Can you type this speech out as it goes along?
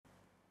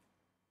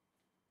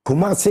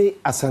Kumase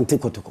Asante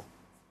Kotoko.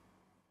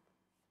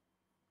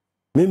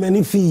 Me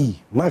many fee,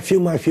 my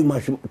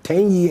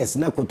 10 years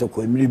na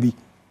Kotoko maybe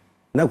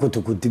na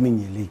Kotoko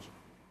timinye league.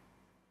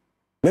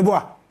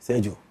 Meboa,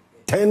 Sergio,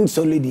 10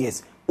 solid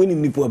years.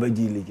 When me for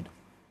abaji league.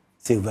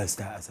 Silver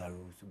Star as a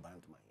rose to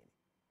band my.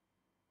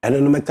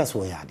 And no make us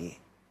way adi.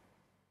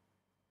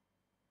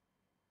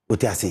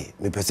 What I say,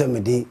 me person me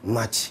day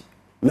match.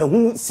 Me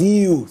who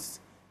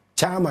CEOs,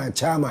 chairman,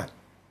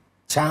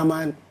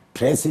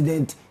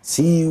 president,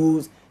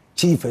 CEOs,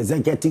 chief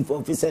executive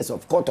officers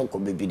of Kotoko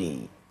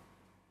BBD.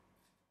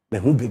 Me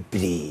who be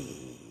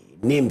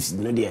names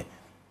no there.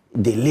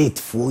 The late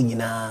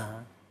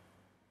Fuina.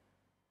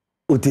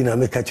 Utina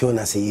me catch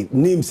on say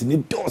names ni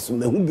dos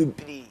me who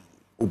be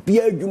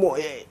Opia Jumo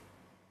eh.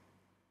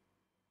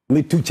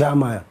 Me two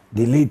chairman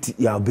the late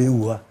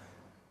Yabewa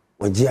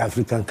or J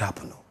African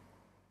Cup no.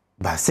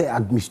 But say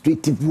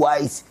administrative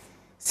wise,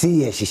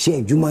 see she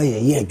share Juma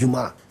ye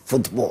Juma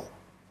football.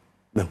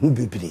 Me who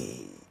be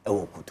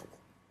ewo Kotoko.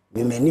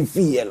 Me many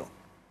fee yellow.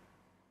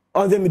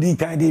 All them di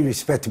kind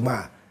respect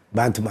ma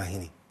Bantuma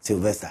hini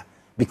Sylvester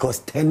because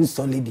 10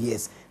 solid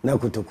years na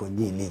Kotoko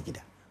ni league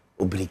da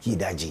obliki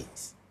da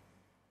jeans.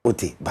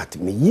 Ote but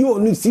me yi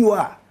onu si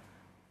wa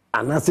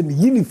anase me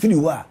yi ni firi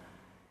wa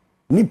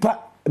nipa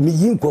me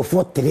yi nko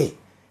for 3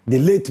 the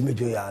late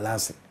major ya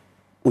last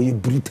oye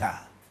brutal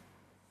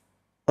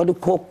or the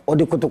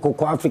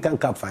Kotoko African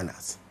Cup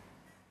finals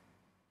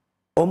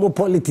omo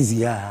politics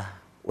ya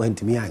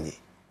went me anye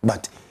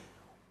but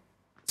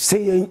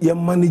say you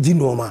managing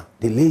normal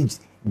the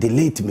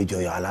late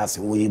major ya last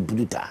oye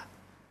brutal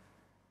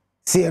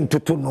say en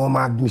toto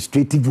normal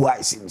administrative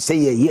wise say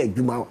ye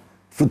juma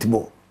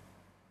football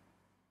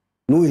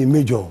no a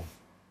major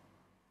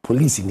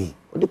police ni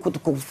or the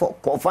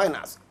Kotoko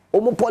finals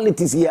omo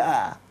politics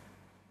ya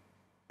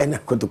and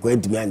Kotoko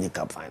entimi anye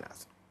cup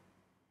finals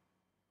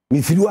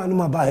me feel anu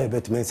ma ba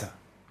hebet mensa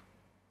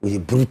we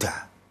brutal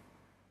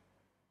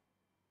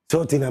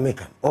so in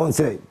America on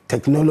say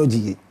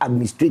technology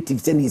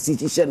administrative say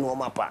institution no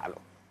ma palo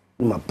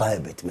no ma ba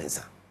hebet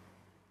mensa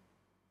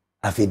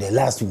after the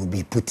last will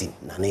be Putin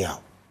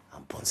Naniao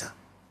and Ponsa.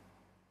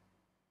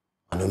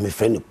 And my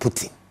friend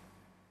Putin.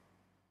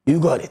 You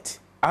got it.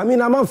 I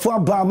mean, I'm not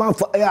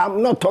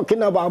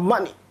talking about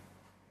money.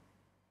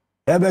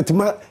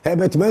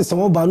 Hebet man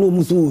some banu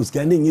musu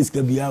scanning is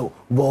kabiao,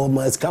 bo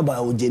maskaba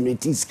o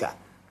genetiska.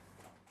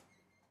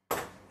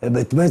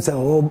 Hebet man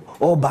some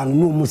o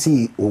banu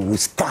musi o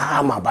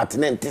scam but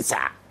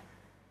nentisa.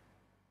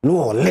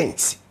 No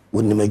links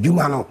when the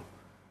majumano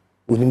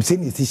when him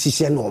saying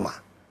is normal.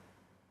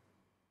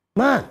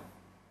 Man,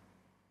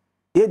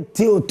 yet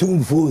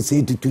Otumfuo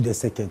say to the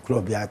second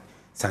club yard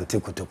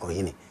Asante Kotoko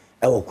hini.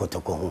 Ewo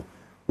Kotoko hu.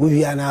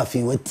 We are now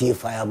fi we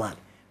fireman.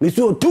 Me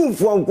so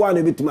Otumfuo nkwa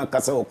na bitima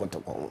kasa wo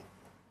Kotoko hu.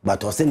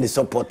 But was in the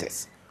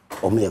supporters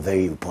of me are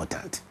very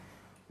important.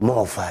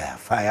 More fire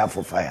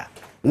for fire.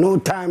 No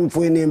time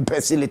for any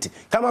imbecility.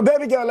 Come on,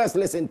 baby girl, let's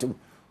listen to.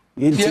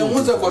 Yeah,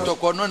 once a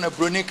Kotoko no na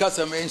bronika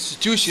some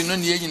institution no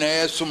ye nyina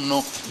yesum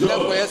no.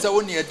 Therefore yesa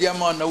woni e dia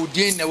ma na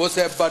udin na wo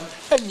se ba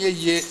enye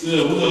ye.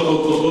 Yeah, once a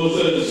Kotoko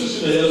say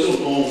institution na yesum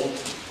no.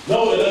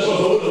 Now the election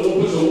so the one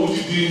person won't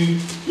din,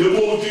 you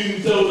won't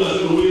din tell us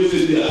the way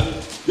say there.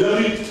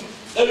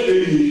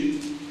 Every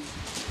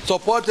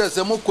supporters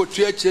e mo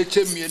kotu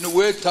echeche mienu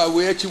wait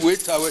away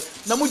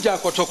na mo ja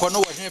Kotoko no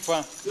wo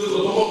hwefa. So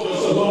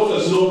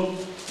supporters no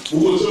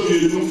wo so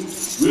mienu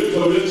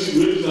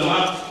wait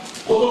na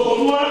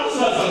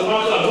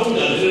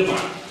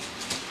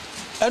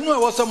and no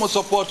was some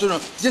support no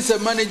just a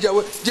manager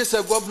way just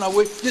a governor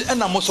way and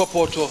no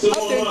support no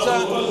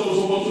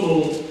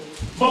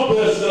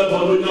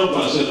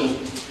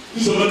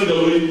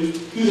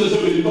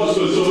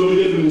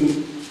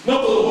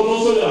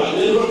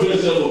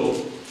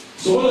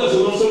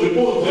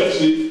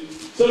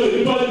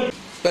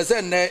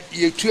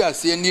you two are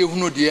saying you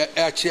know the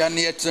actually and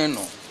yet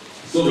no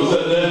so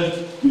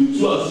you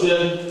two are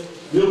saying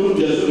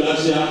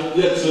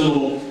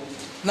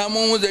na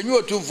mo the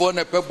new Otumfuo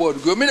na pe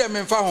board go me dem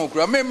mfa ho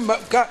kura me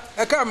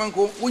ka man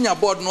ko unya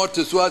board no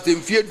to so asem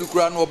fie du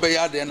kura no be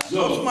ya de na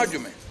so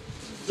madwume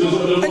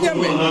anya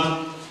me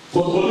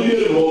ko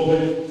ye ro be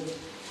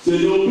se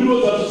yo bi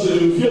mo ta se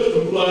fie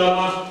du kura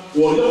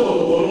wo ye ko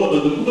no na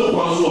de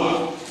kwa so a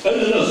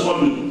ene na so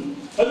madwume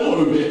ene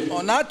wo be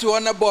ona ati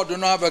ona board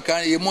no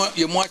abeka ye mo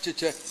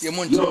acheche ye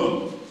mo nti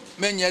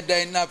menye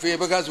dan na fe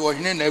because wo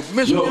hene na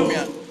me so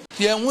nyamia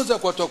ye nwuza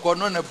Kotoko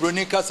no na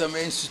bronika some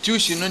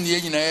institution no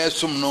ye nyina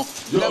yesum no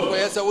therefore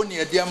yesa woni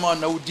e dia ma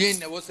na udin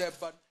na wo se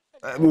ba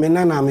me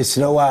na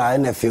misrawa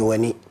na fe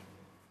wani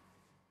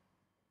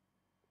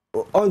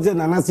onze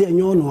na nase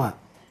enyo no a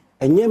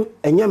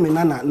enye me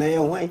na ye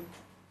hwan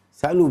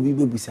sa na obi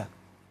bebisa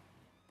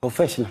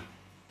professional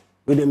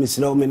we dem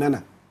misrawa me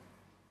na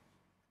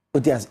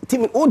otias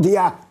timi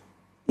odia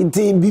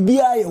inti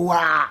bibia ye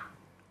wa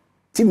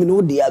timi no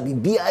odia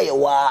bibia ye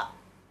wa.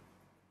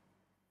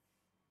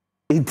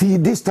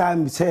 This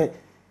time say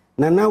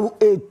now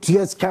 8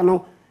 years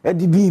cano e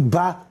di bi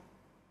ba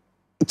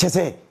che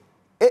say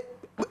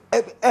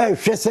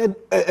hwe said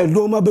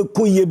no ma be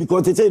koye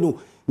because they say no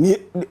ni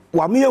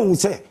wa me hu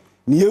say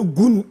ni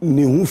egu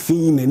ni hu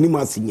fin na nim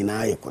ase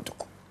nyina ye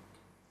Kotoko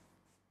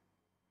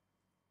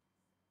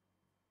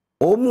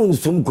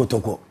omunsum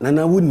Kotoko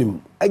na wonim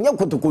anya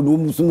Kotoko no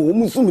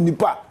omusum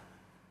nipa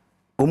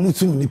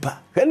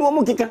hwe ne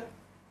omu keka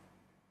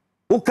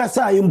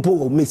ukasa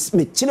yimpo me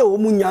kire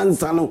omu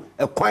nyansa no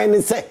ekwan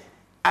ne se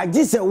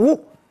agi se wo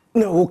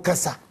na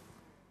ukasa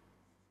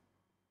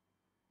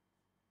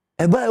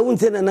eba ewu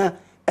nte na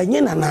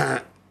enye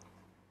nana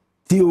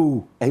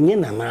tio enye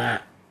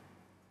nana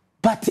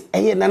but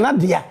enye nana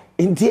dia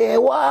nti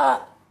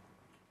ewa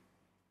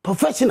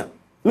professional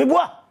me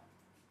boa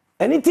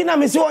anything na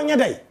me se onye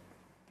dai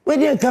we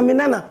dey come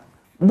nana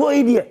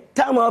boy dia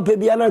time ope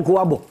bia na ko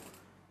abo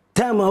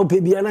time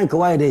ope bia na ko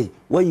why dai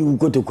why you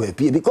Kotoko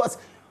apie because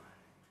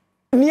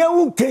near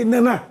who came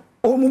nana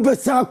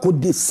omubesa ko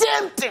the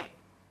same thing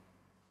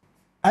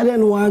I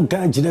don't want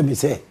can't you be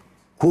say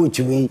coach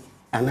we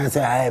and I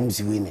say I am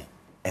winning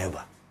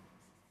ever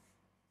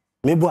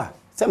me boy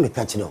say me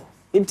catch no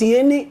it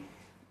any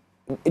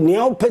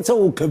near person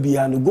who can be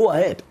and go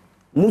ahead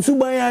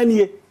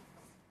musubayani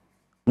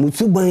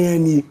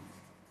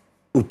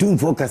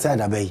Otumfuo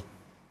kasada bay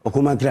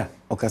okumakra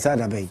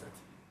okasada bay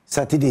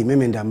Saturday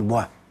memenda me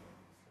boy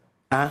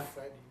ah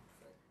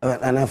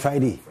and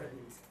Friday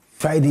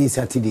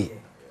Saturday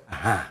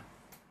aha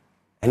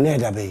and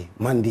then bay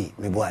Monday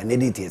me boy ne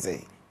date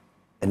say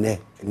and then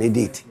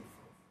date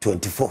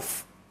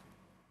 24th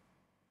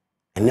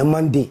and then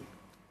Monday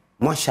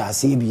mo sha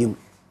se biem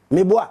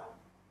me boy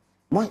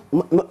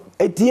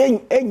etien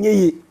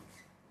enye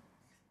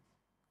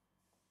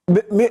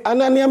me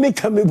anania me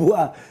ka me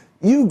boy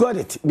you got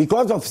it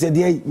because of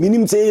say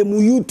minim say mu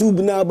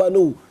YouTube na ba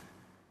no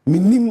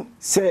minim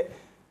say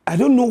I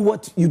don't know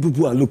what you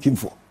people are looking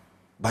for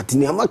but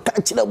ni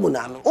amaka kire mu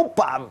na no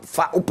opa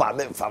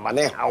me fa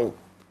mane how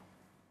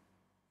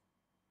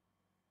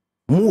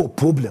more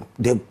problem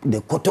the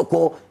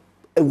Kotoko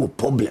a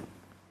problem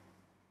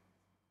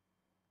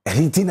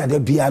everything at the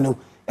piano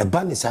a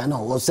band is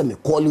ana o say me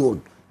call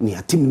you ni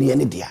atim ni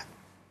ene dia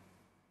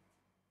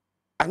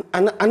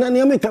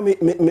anania me ka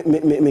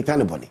me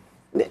kind of body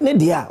ne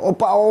dia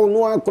opa o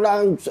no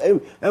akura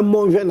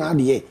monhwe na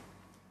ade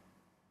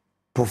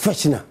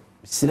professional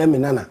silemi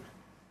nana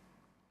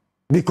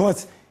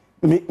because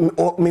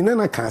me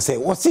nana can say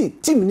what see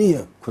team ni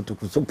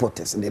Kotoko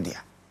supporters ne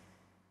dia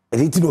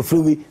eliti no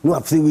freeway no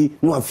freeway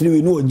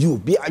no oju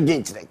bi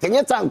agent ne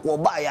kenya tanko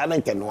ba ya na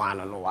nke no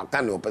ano no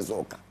aka ne opese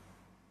oka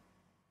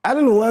I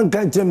don't know one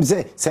can tell me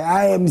say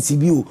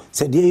IMCBO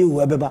say dey you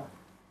ebeba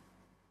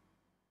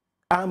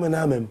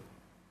amen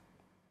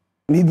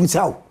mi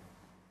butaw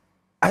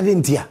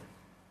adentia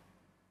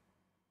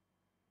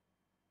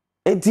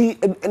eti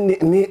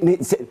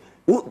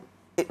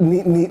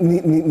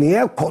ni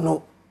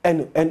ekono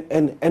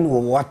en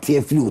what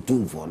e free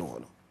Otumfuo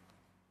no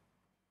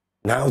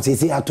now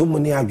say atomo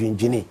ni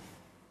adwenjene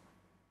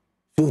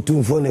so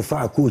Otumfuo ne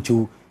fa coach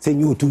say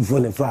you Otumfuo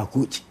ne fa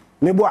coach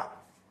me boa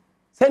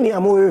say ni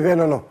amohwehwe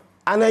no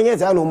ananye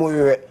say no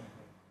mohwehwe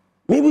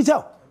me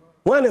butaw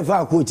one ne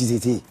fa coach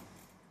say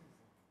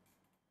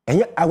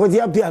enya agodi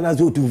apia na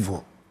so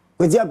Otumfuo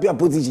we apia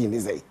position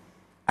is say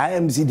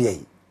IMC dey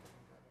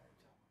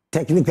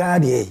technical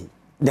dey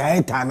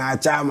director na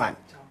chairman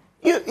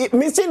you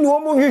me say no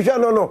mo hwehwe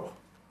no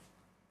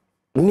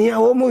ni a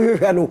wo mo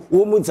hwehwe no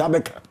wo mo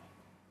sabeka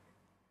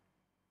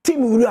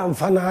team ru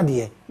amfa na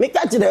de me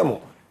ka kire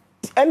mo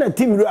ena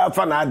team ru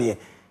afa na de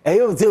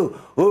eyo say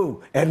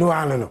oh eno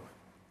anu no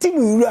team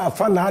ru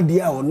afa na de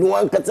a ono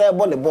ankata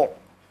ebo ne bo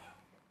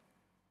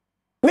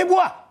me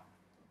boa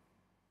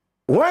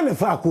one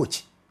fa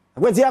coach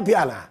we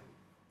apia na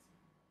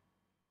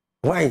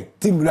why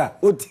timra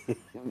oti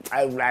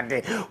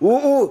abrade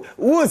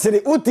wo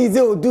sere oti ze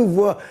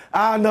Otumfuo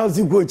na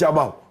si coach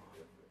about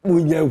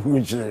munya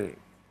fuche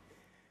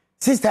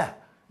sister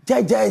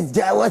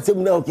ja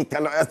wasem na okay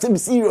kana asem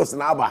serious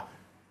na aba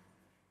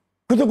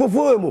Kotoko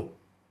fo mu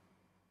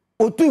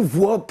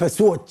Otumfuo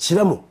peso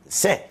kire mu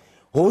se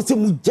ho se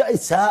mu jai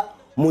sa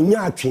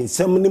munya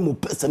atwensem ne mu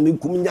pesa me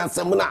kum nya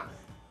asem na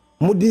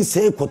mu di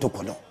se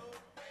Kotoko no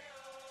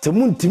te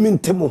mu ntimi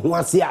ntem ho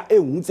ase a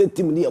ehu se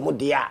tim ne mo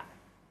de a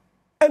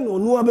eno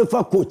no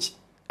abefa coach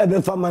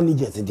ebefa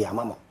managers de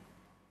amama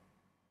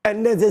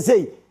and they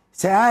say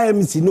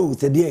IMC no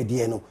say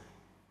dey no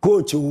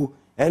coach wo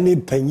any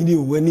panyini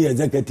wo any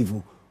executive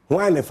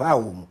why na fa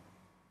wo mu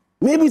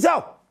maybe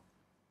so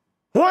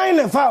why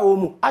na fa wo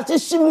mu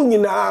ahihyimu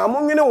nyina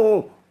mo nwene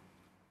wo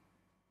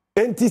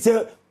enti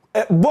say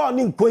ball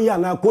ni nkoya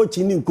na coach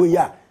ni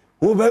nkoya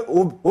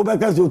wo be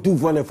ka so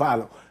Otumfuo na fa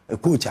no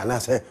coach ana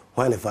say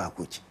why na fa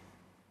coach.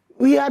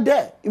 We are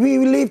there. We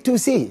will live to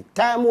see.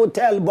 Time will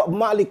tell. But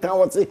Malik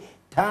can say,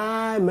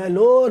 time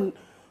alone.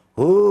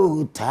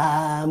 Oh,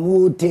 time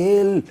will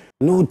tell.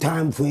 No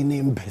time for any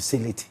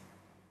imbecility.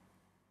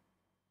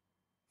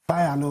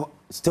 Fire no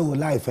still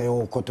alive for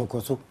your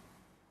Kotoko so.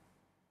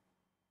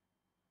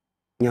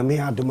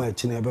 Nyame adoma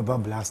chine beba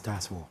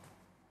blasters wo.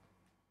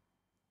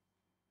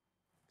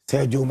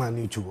 Sergio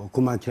Manuchu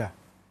okumakira.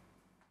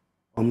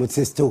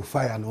 almost still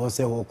fire no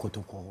say wo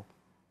Kotoko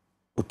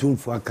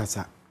Otumfuo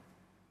akasa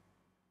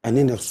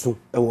ene ne so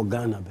e wo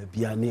Ghana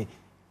babia ne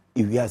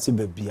iwiase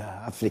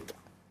babia Africa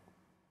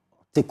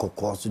te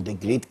kokko so the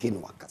great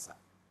king wakasa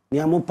ni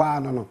amopa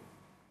no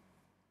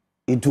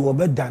itu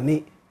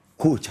obedane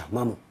coach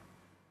amamo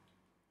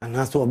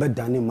anaso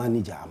obedane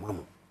manager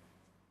amamo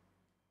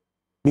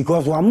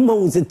because wa mma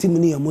won se team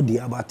ni amodi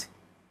abate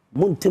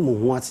monte mo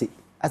ho ase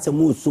ase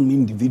mo sum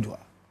individual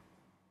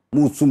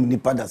mo sum ni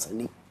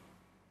padasani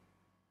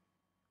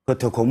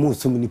Kotoko mo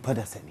sum ni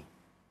padasani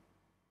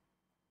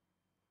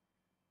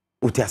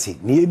utiase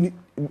ni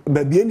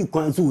babia ni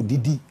kwanso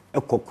odidi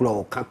ekokura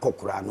o ka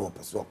kokura na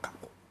opeso o ka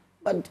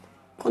but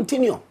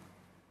continue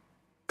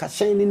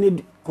kashine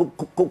ni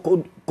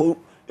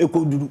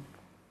ekoduru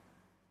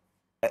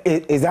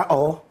is that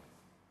all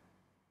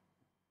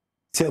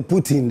say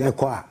Putin there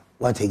kwa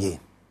what again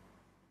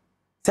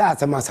say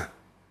asamasa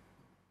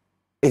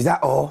is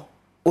that all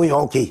oh you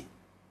okay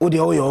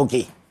oh you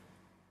okay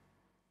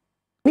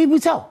me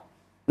buta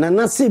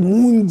na say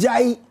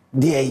munjai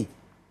dey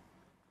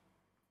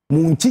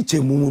munchiche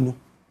munu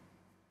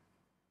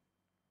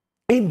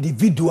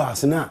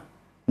individuals na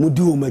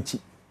mudi o machi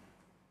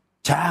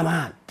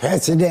chairman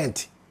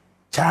president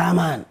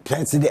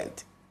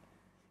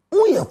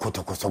we are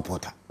Kotoko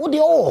supporter wo de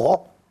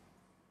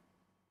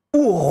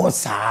oh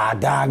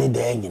sada de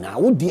dey nyina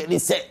wo de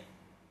say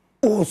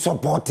oh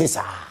support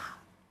sa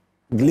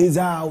glaze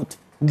out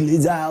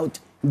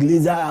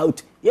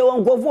you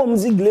won't go for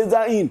music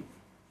glazer in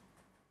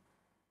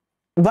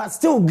but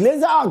still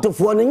glazer out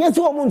for no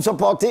so mo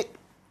support it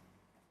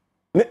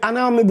me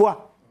ana me boa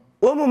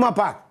o mu ma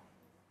park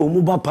o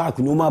mu ba park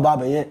no ma ba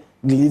be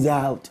glazer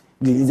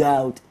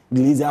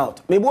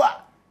out me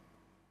boa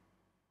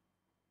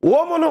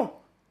wo mo no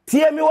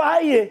tie mi wa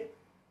haye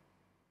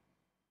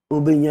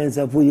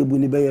obenyansa fo ye bu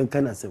ni be yan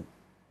kana sem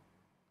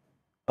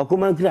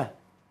akoma nkra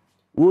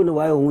wo no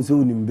wa ye ho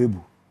so ni mbebu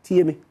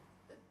tie mi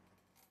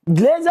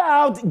glazer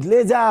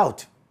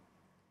out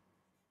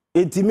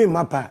etimi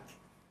ma park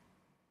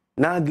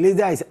now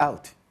glazer is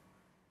out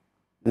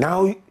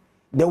now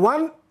the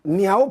one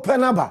near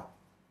open up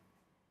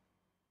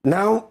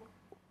now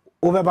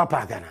obeba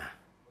park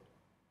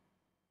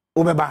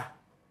obeba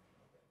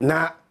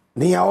na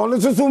near all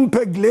so some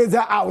peg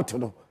glazer out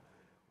no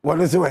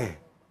one is way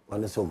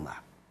one is ma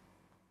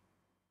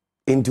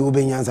into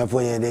obenyansa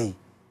for ye day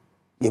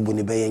ye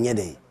buni be ye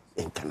day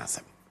en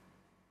kanasem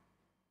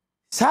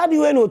sadi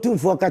we no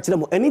Otumfuo ka kire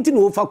mo anything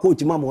no fa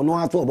coach ma mo no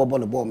ato obobo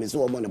no ball me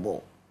so obo no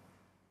ball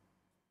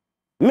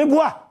me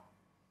boa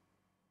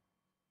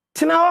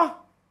tinawa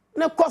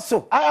ne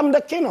koso I am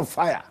the king of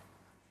fire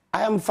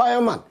I am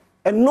fireman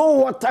and no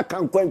water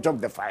can quench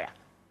up the fire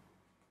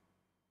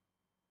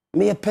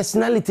me a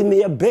personality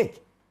me a big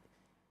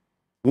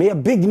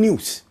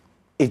news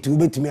it will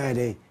be to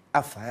me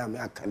a fire me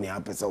akane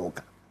apesa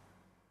woka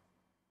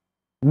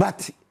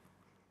but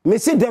me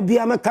see there be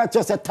a catch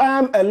us a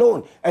time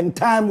alone and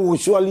time will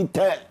surely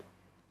tell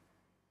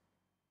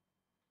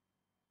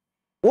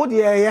what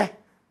yeah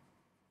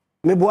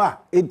me boa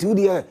it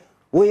would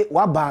we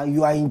waba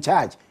you are in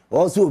charge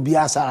also be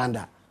a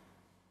surrender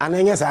and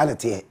anya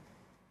salate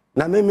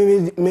na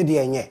me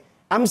dey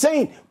I'm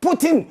saying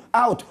putting it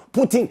out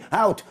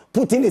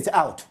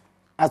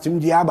asum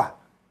diaba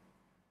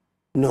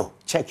no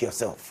check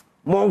yourself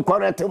mon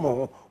correct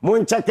mo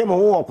mon check mo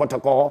wo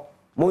Kotoko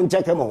mon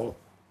check mo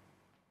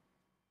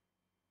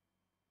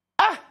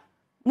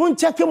mon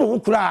check mo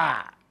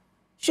kura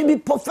should be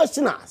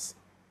professionals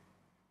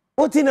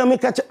what in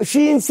America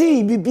she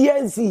see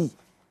BBNC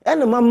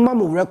and mamma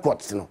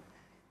records no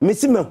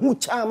Messi who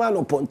chairman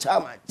upon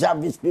chairman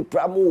Jarvis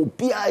Pipramo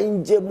Pia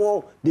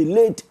Injemo the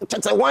late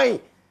Chacha Wine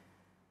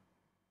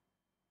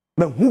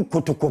but who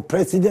Kotoko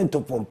president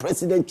upon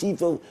president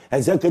chief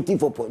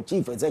executive upon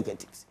chief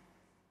executives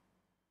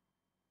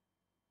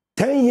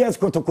 10 years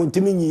Kotoko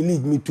continue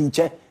league me to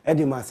che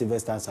Edema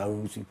Sylvester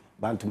Sarusi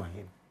bantu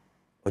mahim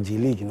or the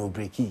league no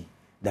breaky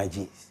that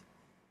is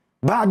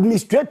but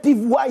administrative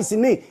wise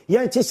ne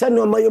yan chesa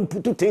no my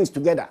put things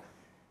together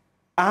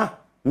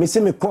me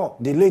say me call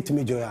the late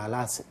Major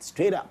Alase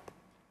straight up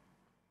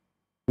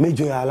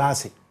Major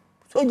Alase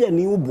so je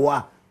ni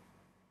uboa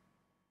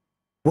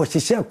what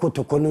she share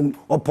Kotoko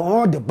upon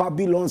all the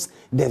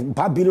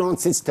Babylon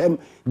system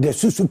the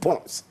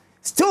susupons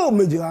still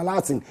Major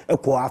Alase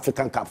equal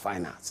African Cup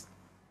finals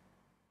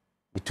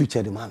the two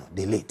the man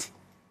the late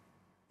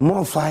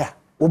more fire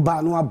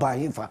oba no aba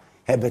hifa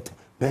Herbert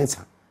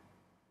Benson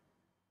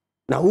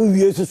now we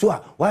use so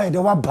why the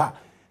waba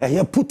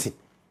here Putin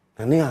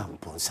na ne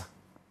amponsa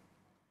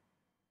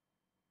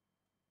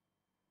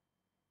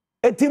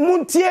eti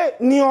muntie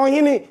ni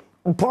ohini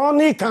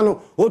poni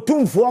kanu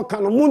Otumfuo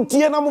kanu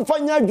muntie na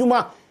mufanya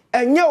adwuma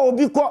enye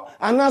obi ko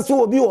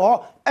anaso obi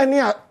wo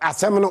ene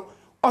asem no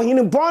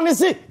ohini poni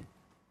si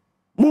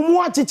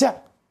mumu achicha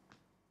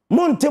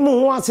munte mu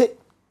ho ase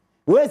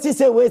we si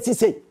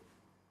say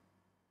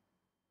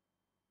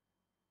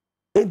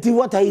eti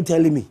what are you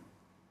telling me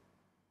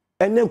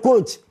ene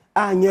coach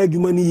anya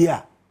adwuma ni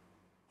ya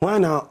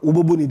wana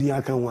obobo ni di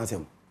aka ho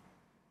asem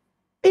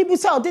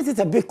Ibisa, this is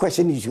a big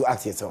question you should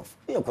ask yourself.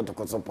 You're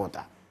Kotoko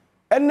supporter.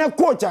 And the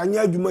coach and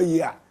Yajuma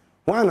here.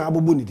 One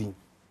abobunity.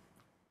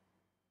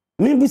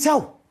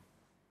 Ibisa.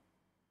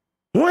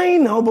 Why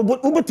now?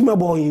 But Ubetima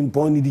boy in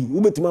Pondy,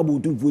 Ubetima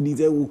Otumfuo,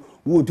 these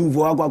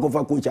Otumfuo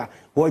Aquacofa coach,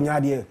 one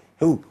idea.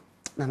 Who?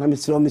 And I'm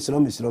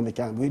Mr.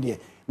 can't read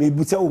it.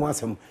 Maybe so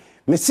once him.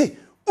 Missy,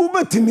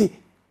 Ubetimi,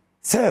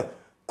 sir,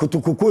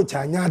 Kotoko coach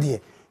and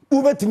Yadia.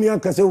 Ubetimi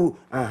Ancaso,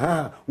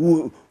 aha,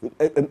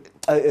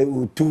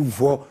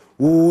 Otumfuo.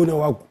 Oh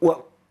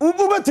no,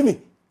 Uber to me.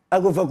 I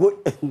go for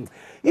good.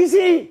 You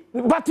see,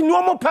 but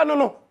no more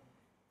panel.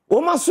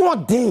 Oh, my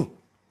sword ding.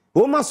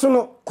 Oh, my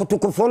son,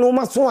 Kotoko,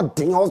 my sword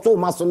ding, also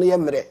my son,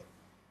 Yamre.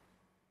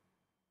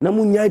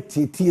 Namunya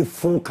tea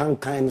phone can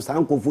kind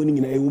uncle phoning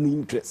in a woman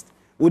interest.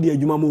 What dear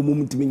you mamma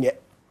moment to me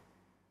yet?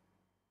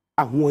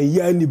 I want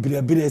yanny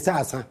be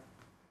sasa.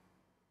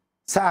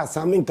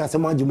 Sasa, mean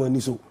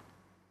Casamajumani so.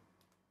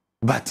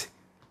 But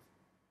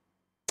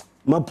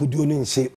Mapudun say,